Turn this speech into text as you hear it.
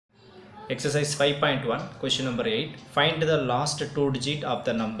Exercise 5.1 question number 8 find the last two digit of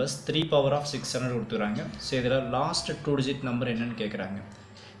the numbers 3 power of 600 கொடுத்துறாங்க so இதல last two digit number என்னன்னு கேக்குறாங்க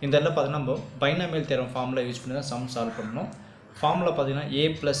இந்த இடத்துல பாத்தீங்கன்னா நம்ம binomial theorem formula யூஸ் பண்ணி தான் sum solve பண்ணனும் formula பாத்தீங்கன்னா a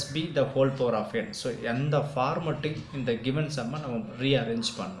plus b the whole power of n so எந்த ஃபார்மட்டுக்கு இந்த given sum நம்ம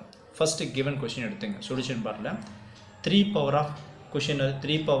rearrange பண்ணனும் first given question எடுத்துங்க solution பார்ல 3 power of question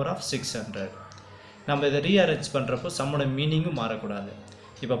 3 power of 600 நம்ம இத rearrange பண்றப்போ sumோட மீனிங்கும் மாற கூடாது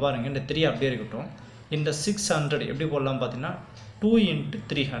இப்போ பாருங்க இந்த 3 அப்படியே இருக்கட்டும் இந்த 600 எப்படி போடலாம் பாத்தீங்கன்னா 2 into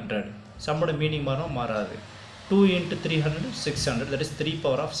 300 சம்மோட மீனிங் மாறாது 2 into 300 600 that is 3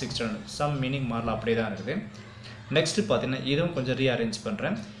 power of 600 some meaning மாறல அப்படியே தான் இருக்குது நெக்ஸ்ட் பாத்தீங்கன்னா இதுவும் கொஞ்சம் ரீஅரேஞ்ச்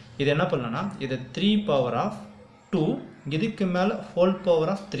பண்றேன் இது என்ன பண்ணலாம்னா இது 3 power of 2 இதுக்கு மேல whole power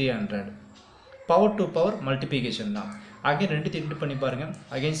of 300 power to power multiplication தான் again ரெண்டு இன்டு பண்ணி பாருங்க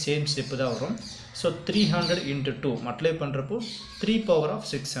again same step தான் வரும் so 300 into 2 மல்டிப்ளை பண்றப்போ 3 power of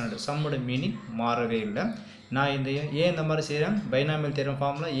 600 சம்மோட மீனிங் மாறவே இல்ல நான் இந்த இந்த மாதிரி செய்றேன் binomial theorem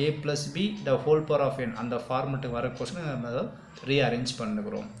formula a plus b the whole power of n அந்த ஃபார்மட்டுக்கு வர क्वेश्चन நம்ம ரீஅரேஞ்ச்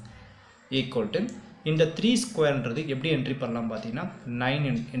பண்ணுகிறோம் equal to இந்த 3 ஸ்கொயர்ன்றது எப்படி என்ட்ரி பண்ணலாம் பாத்தீங்கன்னா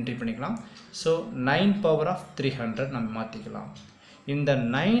 9 என்ட்ரி பண்ணிக்கலாம் so 9 power of 300 நம்ம மாத்திக்கலாம் இந்த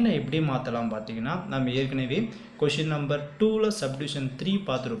 9 எப்படி மாத்தலாம் பாத்தீங்கன்னா நம்ம ஏற்கனவே क्वेश्चन नंबर 2 ல சப்டிவிஷன் 3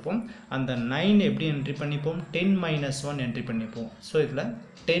 பார்த்திருப்போம் அந்த 9 எப்படி என்ட்ரி பண்ணிப்போம் 10 - 1 என்ட்ரி பண்ணிப்போம் சோ இதுல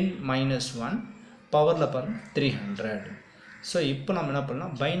 10 - 1 பவர்ல பாருங்க 300 சோ இப்போ நம்ம என்ன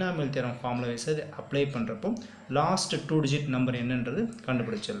பண்ணலாம் binomial theorem formula wise apply பண்றப்போ லாஸ்ட் 2 digit நம்பர் என்னன்றது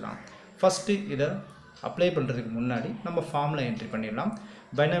கண்டுபிடிச்சிடலாம் ஃபர்ஸ்ட் இத அப்ளை பண்றதுக்கு முன்னாடி நம்ம ஃபார்முலா என்ட்ரி பண்ணிடலாம்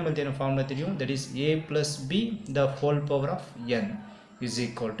binomial theorem formula தெரியும் that is a plus b the whole power of n is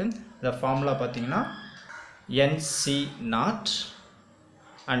equal to the formula பாத்தீங்கன்னா nc0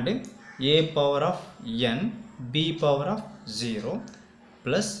 and a power of n b power of 0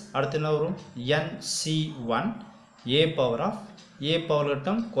 plus அடுத்து என்ன வரும் nc1 a power of a power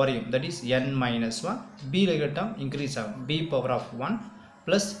கட்டம் குறையும் that is n minus 1 b கட்டம் increase ஆகும் b power of 1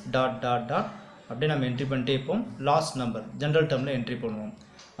 plus dot dot dot அப்படியே நம்ம என்ட்ரி பண்ணிட்டே இருப்போம் லாஸ்ட் நம்பர் ஜெனரல் டேர்ம்ல என்ட்ரி பண்ணுவோம்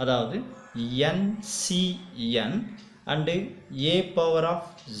அதாவது ncn and a power of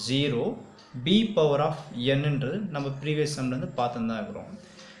 0 b power of n ன்றது நம்ம previous sumல இருந்து பார்த்ததா இருக்குறோம்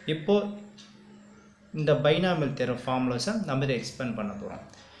இப்போ இந்த binomial theorem formulas நம்ம இத எக்ஸ்பேண்ட் பண்ண போறோம்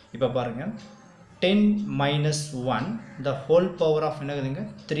இப்போ பாருங்க 10 - 1 the whole power of என்னதுங்க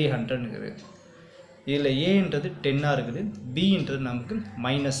 300 ங்குது இதுல a ன்றது 10 ஆ இருக்குது b ன்றது நமக்கு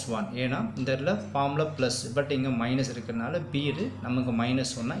 -1 ஏனா இந்த இடத்துல ஃபார்முலா பிளஸ் பட் இங்க மைனஸ் இருக்கறனால b இது நமக்கு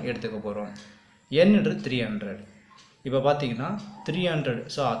 -1 எடுத்துக்க போறோம் n ன்றது 300 இப்போ பாத்தீங்கன்னா 300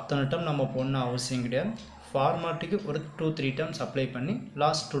 சோ அத்தனை டம் நம்ம போடணும் அவசியம் கிடையாது ஃபார்மாட்டுக்கு ஒரு 2-3 டம்ஸ் அப்ளை பண்ணி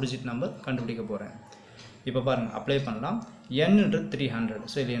லாஸ்ட் 2 digit நம்பர் கண்டுபிடிக்க போறேன் இப்போ பாருங்க அப்ளை பண்ணலாம் n ன்றது 300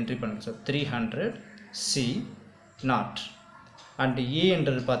 சோ இத என்ட்ரி பண்ணுங்க so 300 c not and a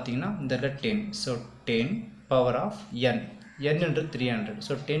ன்றது பாத்தீங்கன்னா இந்த 10 so 10 power of n ன்றது 300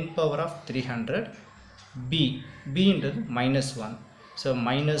 so 10 power of 300 b ன்றது -1 so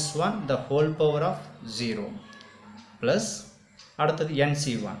 -1 the whole power of 0 plus அடுத்தது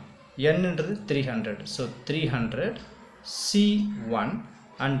nc1 n ன்றது 300 so 300 c1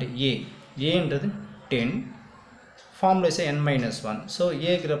 and a ன்றது 10 formula is n - 1 so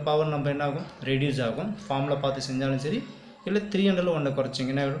a ங்கற power நம்ம என்ன ஆகும் ரெடியூஸ் ஆகும் ஃபார்முலா பார்த்து செஞ்சாலும் சரி இல்ல 300 ல 1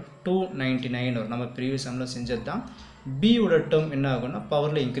 குறைச்சீங்கன்னா 299 வரும் நம்ம previous sumல செஞ்சது தான் b ஓட டேர்ம் என்ன ஆகும்னா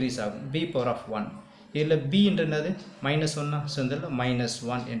பவர்ல இன்கிரீஸ் ஆகும் b power of 1 இல்ல b ன்றது -1 சோ இதல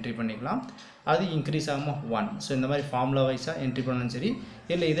 -1 என்ட்ரி பண்ணிக்கலாம் அது இன்கிரீஸ் ஆகுமா 1 சோ இந்த மாதிரி ஃபார்முலா வைஸா என்ட்ரி பண்ணனும் சரி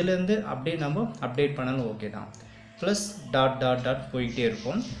இல்ல இதில இருந்து அப்படியே நம்ம அப்டேட் பண்ணாலும் ஓகே தான் பிளஸ் டாட் டாட் டாட் போயிட்டே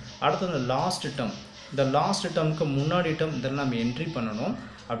இருக்கும் அடுத்து லாஸ்ட் டேர்ம் இந்த லாஸ்ட் டேர்ம்க்கு முன்னாடி டேர்ம் இதெல்லாம் நம்ம என்ட்ரி பண்ணனும்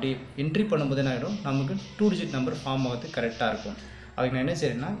அப்படி என்ட்ரி பண்ணும்போது என்ன ஆகும் நமக்கு 2 digit நம்பர் ஃபார்ம் ஆகிறது கரெக்ட்டா இருக்கும் அதுக்கு நான் என்ன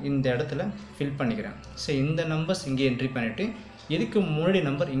செய்றேன்னா இந்த இடத்துல ஃபில் பண்ணிக்கிறேன் சோ இந்த நம்பர்ஸ் இங்க என்ட்ரி பண்ணிட்டு இதுக்கு முன்னாடி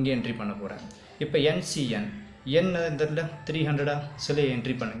நம்பர் இங்க என்ட்ரி பண்ண போறேன் இப்போ ncn n இந்த இடத்துல 300 சொல்லி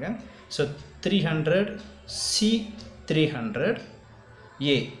என்ட்ரி பண்ணுங்க சோ 300 c 300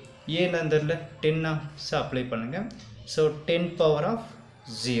 a இந்த இடத்துல 10 சோ அப்ளை பண்ணுங்க so 10 power of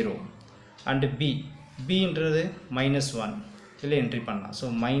 0 and b ன்றது -1 இல்ல என்ட்ரி பண்ணலாம் சோ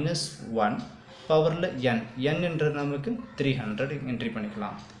 -1 பவர்ல n ன்றது நமக்கு 300 என்ட்ரி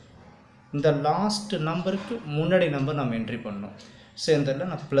பண்ணிக்கலாம் இந்த லாஸ்ட் நம்பருக்கு முன்னாடி நம்பர் நாம என்ட்ரி பண்ணனும் சோ இந்த இடத்துல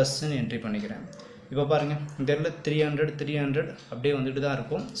நான் பிளஸ் னு என்ட்ரி பண்ணிக்கிறேன் இப்போ பாருங்க இந்த இடத்துல 300 அப்படியே வந்துட்டு தான்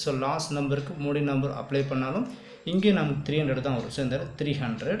இருக்கும் சோ லாஸ்ட் நம்பருக்கு முன்னாடி நம்பர் அப்ளை பண்ணாலும் இங்கே நமக்கு 300 தான் வரும் சோ இந்த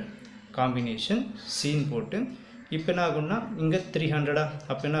 300 காம்பினேஷன் சீன் போட்டு இப்போ என்ன ஆகும்னா இங்க 300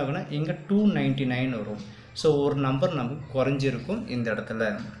 அப்ப என்ன ஆகும்னா இங்க 299 வரும் சோ ஒரு நம்பர் நமக்கு குறஞ்சி இருக்கும் இந்த இடத்துல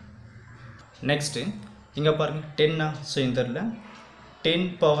நெக்ஸ்ட்டு இங்கே பாருங்கள் 10 ஸோ இந்த இடத்துல 10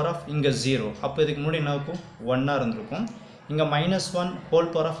 பவர் ஆஃப் இங்கே 0 அப்போ இதுக்கு முன்னாடி என்ன இருக்கும் 1 இருந்திருக்கும் இங்கே -1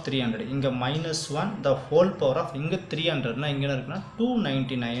 ஹோல் பவர் ஆஃப் 300 இங்கே -1 த ஹோல் பவர் ஆஃப் இங்கே 300னா இங்கே என்ன இருக்குன்னா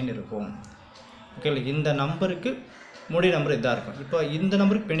 299 இருக்கும் ஓகே இந்த நம்பருக்கு முடி நம்பர் இதாக இருக்கும் இப்போ இந்த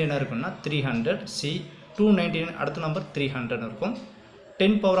நம்பருக்கு பின்னாடி என்ன இருக்குன்னா 300 சி 299 அடுத்த நம்பர் 300 இருக்கும்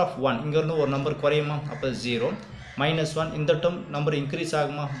 10 பவர் ஆஃப் 1 இங்கேருந்து ஒரு நம்பர் குறையுமா அப்போ 0 -1 இந்த டேர்ம் நம்பர் இன்க்ரீஸ்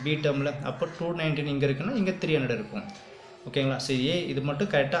ஆகுமா பி டேர்மில் அப்போ 299 இங்கே இருக்குன்னா இங்கே 300 இருக்கும் ஓகேங்களா சரி இது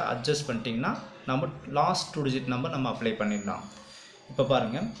மட்டும் கரெக்டாக அட்ஜஸ்ட் பண்ணிட்டீங்கன்னா நம்ம லாஸ்ட் 2 டிஜிட் நம்பர் நம்ம அப்ளை பண்ணிடலாம் இப்போ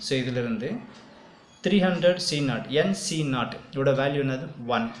பாருங்கள் ஸோ இதிலிருந்து 300 C0 NC0 இதோட வேல்யூ என்னது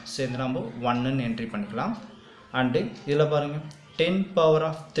 1 ஸோ இந்த நம்ம 1ன்னு என்ட்ரி பண்ணிக்கலாம் அண்டு இதில் பாருங்கள் 10 பவர்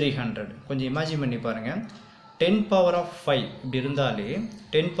ஆஃப் 300 கொஞ்சம் இமேஜின் பண்ணி பாருங்கள் 10 பவர் ஆஃப் 5 இப்படி இருந்தாலே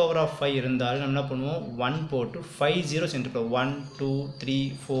 10 பவர் ஆஃப் 5 இருந்தாலே நம்ம என்ன பண்ணுவோம் 1 போட்டு 5 zeros என்ட்ரி பண்ணுவோம் 1 2 3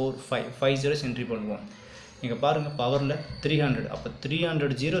 4 5 zeros என்ட்ரி பண்ணுவோம் இங்கே பாருங்கள் பவரில் 300 அப்போ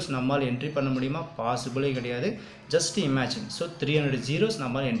 300 zeros நம்மால் என்ட்ரி பண்ண முடியுமா பாசிபிளே கிடையாது ஜஸ்ட் இமேஜின் ஸோ 300 zeros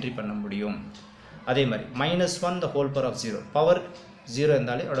நம்மால் என்ட்ரி பண்ண முடியும் அதே மாதிரி -1 the whole power of 0 power 0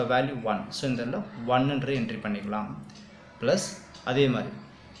 இருந்தாலே அதோட வேல்யூ 1 ஸோ இந்த 1 என்ட்ரி பண்ணிக்கலாம் ப்ளஸ் அதே மாதிரி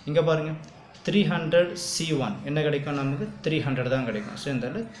இங்கே பாருங்கள் 300 C1 என்ன கிடைக்கும் நமக்கு 300 தான் கிடைக்கும் ஸோ இந்த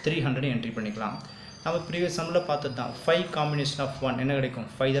 300 என்ட்ரி பண்ணிக்கலாம் நம்ம ப்ரீவியஸ் சம்மில் பார்த்தது தான் 5 காம்பினேஷன் ஆஃப் 1 என்ன கிடைக்கும்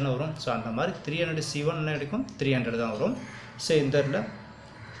 5 தானே வரும் ஸோ அந்த மாதிரி 300 C1 என்ன கிடைக்கும் 300 தான் வரும் ஸோ இந்த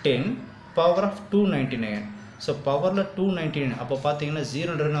 10 பவர் ஆஃப் 299 ஸோ பவரில் 299 அப்போ பார்த்தீங்கன்னா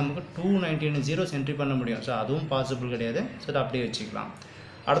 0 நமக்கு 299 zeros என்ட்ரி பண்ண முடியும் ஸோ அதுவும் பாசிபிள் கிடையாது ஸோ அதை அப்படியே வச்சுக்கலாம்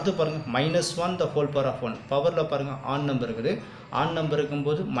அடுத்து பாருங்கள் -1 த ஹோல் பவர் ஆஃப் 1 பவரில் பாருங்கள் ஆன் நம்பர் இருக்குது ஆன் நம்பர்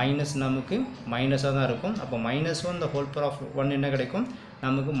இருக்கும்போது மைனஸ் நமக்கு மைனஸாக தான் இருக்கும் அப்போ -1 த ஹோல் பவர் ஆஃப் 1 என்ன கிடைக்கும்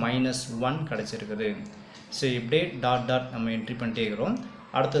நமக்கு -1 கிடச்சிருக்குது ஸோ இப்படியே டாட் நம்ம என்ட்ரி பண்ணிட்டே இருக்கிறோம்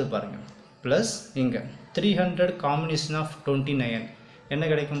அடுத்தது பாருங்கள் ப்ளஸ் இங்கே 300 காம்பினேஷன் ஆஃப் 29 என்ன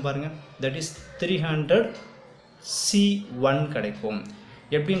கிடைக்கும் பாருங்கள் தட் இஸ் 300 C1 கிடைக்கும்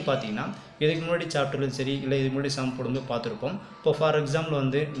எப்படின்னு பார்த்தீங்கன்னா இதுக்கு முன்னாடி சாப்டர்லையும் சரி இல்லை இதுக்கு முன்னாடி சம் போடும்போது பார்த்துருப்போம் இப்போ ஃபார் எக்ஸாம்பிள்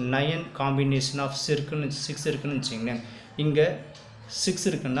வந்து 9 காம்பினேஷன் ஆஃப் 6 இருக்குன்னு வச்சிங்களேன் இங்கே 6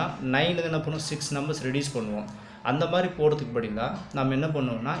 இருக்குன்னா 9 என்ன பண்ணுவோம் 6 நம்பர்ஸ் ரெடியூஸ் பண்ணுவோம் அந்த மாதிரி போடுறதுக்கு பதிலாக நம்ம என்ன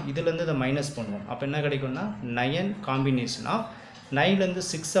பண்ணுவோம்னா இதுலேருந்து இதை மைனஸ் பண்ணுவோம் அப்போ என்ன கிடைக்கும்னா 9 காம்பினேஷன் ஆஃப் 9லேருந்து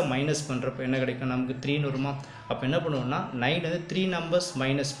 6 மைனஸ் பண்ணுறப்போ என்ன கிடைக்கும் நமக்கு 3ன்னு வருமா அப்போ என்ன பண்ணுவோம்னா 9லேருந்து 3 நம்பர்ஸ்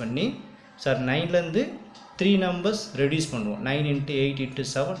மைனஸ் பண்ணி சார் 9லேருந்து 3 நம்பர்ஸ் ரெடியூஸ் பண்ணுவோம் 9 × 8 ×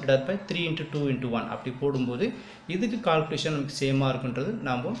 7 டிவைட் பை 3 × 2 × 1 அப்படி போடும்போது இதுக்கு கால்குலேஷன் நமக்கு சேமாக இருக்குன்றது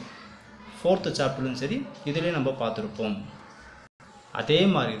நம்ம 4th சாப்டர்லையும் சரி இதுலேயும் நம்ம பார்த்துருப்போம் அதே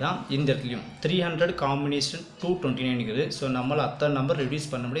மாதிரி தான் இந்த இடத்துலையும் 300 காம்பினேஷன் 229 இருக்குது ஸோ நம்மளால் அத்தனை நம்பர்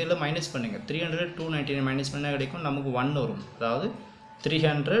ரெடியூஸ் பண்ண முடியும் இல்லை மைனஸ் பண்ணுங்கள் 300 299 மைனஸ் பண்ணால் கிடைக்கும் நமக்கு 1 வரும் அதாவது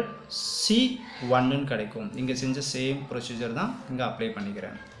 300 C1ன்னு கிடைக்கும் இங்கே செஞ்ச சேம் ப்ரொசீஜர் தான் இங்கே அப்ளை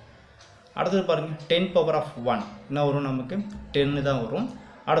பண்ணிக்கிறேன் அடுத்தது பாருங்கள் 10 பவர் ஆஃப் 1 என்ன வரும் நமக்கு 10 தான் வரும்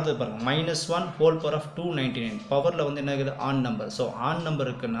அடுத்தது பாருங்கள் -1 ஹோல் பவர் ஆஃப் 299 பவரில் வந்து என்ன இருக்குது on number so on number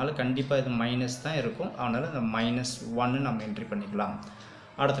இருக்கிறதுனால கண்டிப்பாக இது மைனஸ் தான் இருக்கும் அதனால் இந்த -1 நம்ம என்ட்ரி பண்ணிக்கலாம்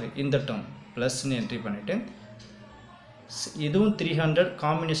அடுத்தது இந்த டேர்ம் ப்ளஸ்ன்னு என்ட்ரி பண்ணிவிட்டு இதுவும் 300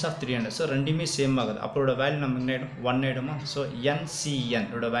 காம்பினேஷன் ஆஃப் 300 ஸோ ரெண்டுமே சேம் ஆகுது அப்போட வேல்யூ நம்ம என்ன ஆகிடும் 1 ஆகிடுமா ஸோ NCN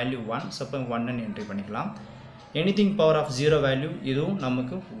இதோட வேல்யூ 1 ஸோ இப்போ 1ன்னு என்ட்ரி பண்ணிக்கலாம் எனிதிங் பவர் ஆஃப் 0 வேல்யூ இதுவும்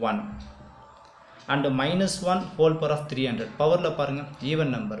நமக்கு 1 அண்ட் -1 ஹோல் பவர் ஆஃப் 300 பவரில் பாருங்கள்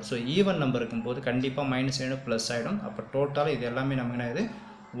even number so even number இருக்கும்போது கண்டிப்பாக மைனஸ் ஆகிடும் ப்ளஸ் ஆகிடும் அப்போ டோட்டலாக இது எல்லாமே நமக்கு என்ன இது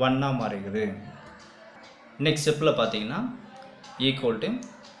 1 மாறிக்குது நெக்ஸ்ட் ஸ்டெப்பில் பார்த்தீங்கன்னா ஈக்குவல் டு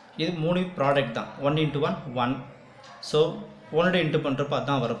இது 3 ப்ராடக்ட் தான் 1 × 1 1 ஸோ 1 இன்ட்டு பண்ணுறப்ப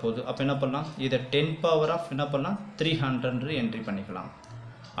அதான் வரப்போகுது அப்போ என்ன பண்ணலாம் இதை 10 பவர் ஆஃப் என்ன பண்ணலாம் 300 என்ட்ரி பண்ணிக்கலாம்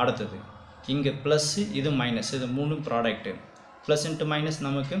அடுத்தது இங்கே ப்ளஸ்ஸு இது மைனஸ் இது 3 ப்ராடக்ட்டு ப்ளஸ் இன்ட்டு மைனஸ்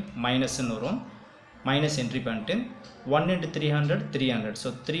நமக்கு மைனஸ்ன்னு வரும் மைனஸ் என்ட்ரி பண்ணிட்டு 1 × 300 300 ஸோ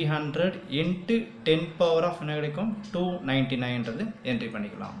 300 × 10 பவர் ஆஃப் என்ன கிடைக்கும் 299ன்றது என்ட்ரி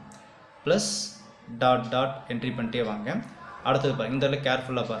பண்ணிக்கலாம் ப்ளஸ் டாட் என்ட்ரி பண்ணிட்டே வாங்க அடுத்தது பாருங்கள் இந்த இடத்துல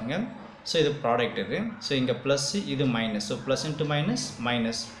கேர்ஃபுல்லாக பாருங்கள் ஸோ இது ப்ராடக்ட் இது ஸோ இங்கே ப்ளஸ்ஸு இது minus so plus into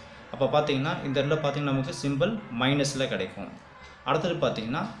minus அப்போ பார்த்தீங்கன்னா இந்த இடத்துல பார்த்தீங்கன்னா நமக்கு சிம்பிள் மைனஸில் கிடைக்கும் அடுத்தது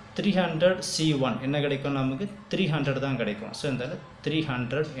பார்த்தீங்கன்னா 300 C1 என்ன கிடைக்கும் நமக்கு 300 தான் கிடைக்கும் ஸோ இந்த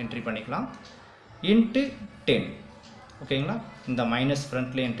 300 என்ட்ரி பண்ணிக்கலாம் இன்ட்டு 10 ஓகேங்களா இந்த மைனஸ்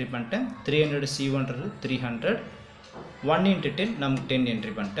ஃப்ரண்ட்லேயே என்ட்ரி பண்ணிட்டேன் 300 C1ன்றது 300 1 × 10 நமக்கு 10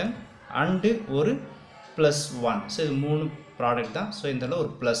 என்ட்ரி பண்ணிட்டேன் அண்டு ஒரு +1 ஸோ இது 3 ப்ராடக்ட் தான் ஸோ இந்த ஒரு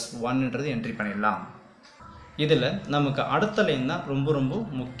 +1ன்றது என்ட்ரி பண்ணிடலாம் இதில் நமக்கு அடுத்த லைன் தான் ரொம்ப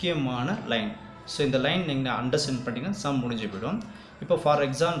முக்கியமான லைன் ஸோ இந்த லைன் நீங்கள் அண்டர்ஸ்டாண்ட் பண்ணிங்கன்னா சம் முடிஞ்சு போயிடும் இப்போ ஃபார்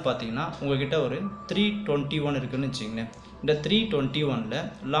எக்ஸாம்பிள் பார்த்தீங்கன்னா உங்ககிட்ட ஒரு 321 இருக்குன்னு வச்சுங்களேன். இந்த 321ல்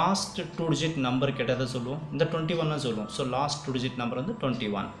லாஸ்ட் 2 டிஜிட் நம்பர் கேட்டதை சொல்லுவோம். இந்த 21 தான் சொல்லுவோம். ஸோ லாஸ்ட் 2 டிஜிட் நம்பர் வந்து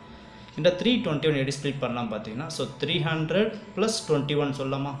 21. இந்த 321 எப்படி ஸ்ப்ளிட் பண்ணலாம் பார்த்தீங்கன்னா, ஸோ 300 + 21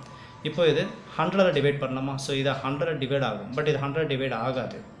 சொல்லலாமா? இப்போ இது 100 டிவைட் பண்ணலாமா? ஸோ இதை 100 டிவைட் ஆகும், பட் இது 100 டிவைட்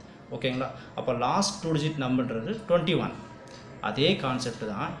ஆகாது. ஓகேங்களா? அப்போ லாஸ்ட் 2 டிஜிட் நம்பர்ன்றது 21. அதே கான்செப்ட்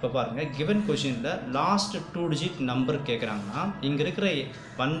தான். இப்போ பாருங்கள், கிவன் கொஷினில் லாஸ்ட் 2 டிஜிட் நம்பர் கேட்குறாங்கன்னா இங்கே இருக்கிற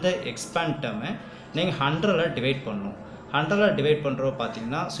வந்த எக்ஸ்பேண்ட் டேர்மை நீங்கள் 100ல் டிவைட் பண்ணணும். 100ல் டிவைட் பண்ணுறப்ப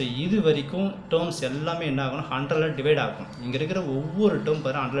பார்த்தீங்கன்னா, ஸோ இது வரைக்கும் டேர்ம்ஸ் எல்லாமே என்ன ஆகணும், 100ல் டிவைட் ஆகும். இங்கே இருக்கிற ஒவ்வொரு டேர்ம்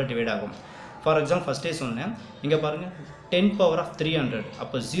பாருங்கள் 100ல் டிவைட் ஆகும். ஃபார் எக்ஸாம்பிள் ஃபஸ்ட்டே சொன்னேன், இங்கே பாருங்கள் 10⁻300.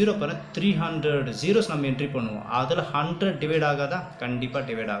 அப்போ 0 பாருங்கள் 300 ஜீரோஸ் நம்ம என்ட்ரி பண்ணுவோம். அதில் 100 டிவைட் ஆகாதா? கண்டிப்பாக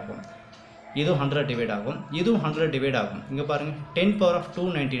டிவைட் ஆகும். இதுவும் 100 டிவைட் ஆகும், இதுவும் 100 டிவைட் ஆகும். இங்கே பாருங்கள்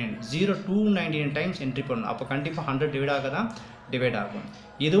 10⁻299 0 299 டைம்ஸ் என்ட்ரி பண்ணணும். அப்போ கண்டிப்பாக 100 டிவைட் ஆகாதான்? டிவைட் ஆகும்.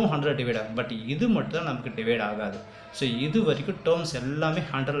 இதுவும் 100 டிவைட் ஆகும், பட் இது மட்டும் தான் நமக்கு டிவைட் ஆகாது. ஸோ இது வரைக்கும் டேர்ம்ஸ் எல்லாமே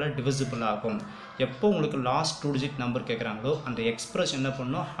 100ல் டிவிசிபிள் ஆகும். எப்போ உங்களுக்கு லாஸ்ட் 2 டிஜிட் நம்பர் கேட்குறாங்களோ அந்த எக்ஸ்பிரஸ் என்ன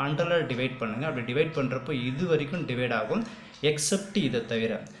பண்ணணும், 100ல் டிவைட் பண்ணுங்கள். அப்படி டிவைட் பண்ணுறப்போ இது வரைக்கும் டிவைட் ஆகும், எக்ஸப்ட் இதை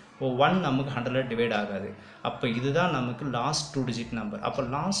தவிர. 1 நமக்கு 100ல் டிவைட் ஆகாது. அப்போ இதுதான் நமக்கு லாஸ்ட் 2 டிஜிட் நம்பர். அப்போ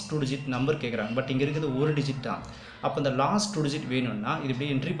லாஸ்ட் 2 டிஜிட் நம்பர் கேட்குறாங்க, பட் இங்கே இருக்கிறது ஒரு டிஜிட் தான். அப்போ இந்த லாஸ்ட் 2 டிஜிட் வேணும்னா இது இப்படி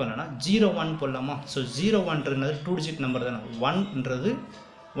என்ட்ரி பண்ணனா 01 போடலாமா? ஸோ 01ன்றது 2 டிஜிட் நம்பர் தானே. 1ன்றது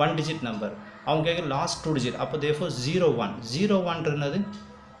 1 டிஜிட் நம்பர். அவங்க கேட்குற லாஸ்ட் 2 டிஜிட். அப்போ தேர்ஃபோர் 01. 01ன்றது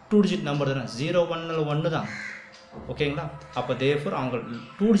 2 டிஜிட் நம்பர் தானே. 01ல் 1 தான். ஓகேங்களா? அப்போ தேர்ஃபோர் அவங்க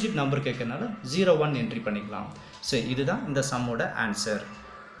 2 டிஜிட் நம்பர் கேட்கறனால 01 என்ட்ரி பண்ணிக்கலாம். ஸோ இதுதான் இந்த சம்மோட ஆன்சர்.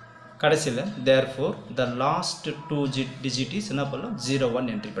 கடைசியில் therefore the last 2 digit is என்ன பண்ணலாம், 01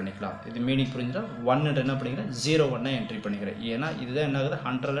 என்ட்ரி பண்ணிக்கலாம். இது மீனிங் புரிஞ்சுட்டா 1 என்ன பண்ணிக்கிறேன், 01 என்ட்ரி பண்ணிக்கிறேன். ஏன்னா இதுதான் என்ன ஆகுது,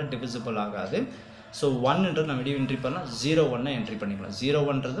 100ல் டிவிசிபிள் ஆகாது. ஸோ 1ன்றது நம்ம எப்படி என்ட்ரி பண்ணலாம், 01 என்ட்ரி பண்ணிக்கலாம்.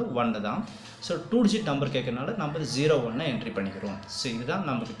 01ன்றது 1 தான். ஸோ 2 டிஜிட் நம்பர் கேட்கறனால நம்ம 01 என்ட்ரி பண்ணிக்கிறோம். ஸோ இதுதான்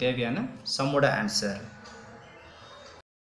நமக்கு தேவையான சம்மோட ஆன்சர்.